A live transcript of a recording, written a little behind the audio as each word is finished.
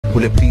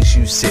Will it please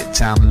you sit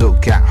down,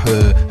 look at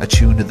her, a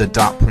tune of the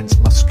dark prince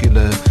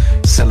muscular,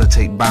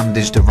 sellotape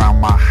bandaged around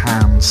my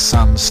hands,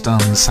 sun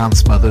stunned, sand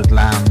smothered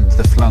land,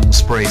 the flung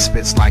spray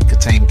spits like a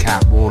tame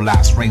cat,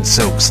 warlats, rain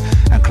soaks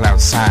and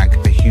clouds sag,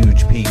 a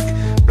huge peak,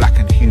 black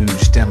and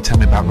huge, damn tell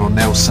me about Lord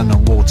Nelson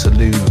and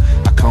Waterloo,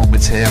 I comb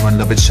its hair and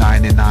love its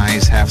shining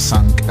eyes, half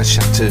sunk, a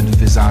shattered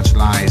visage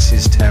lies,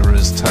 his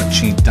terrors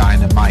touchy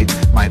dynamite,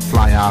 might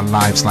fly our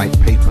lives like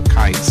paper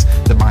kites,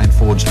 the mind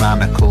forged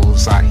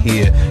manacles, I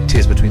hear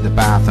tears between the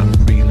bath and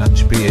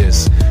pre-lunch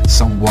beers,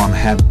 someone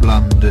had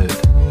blundered,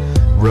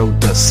 rode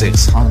the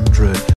 600.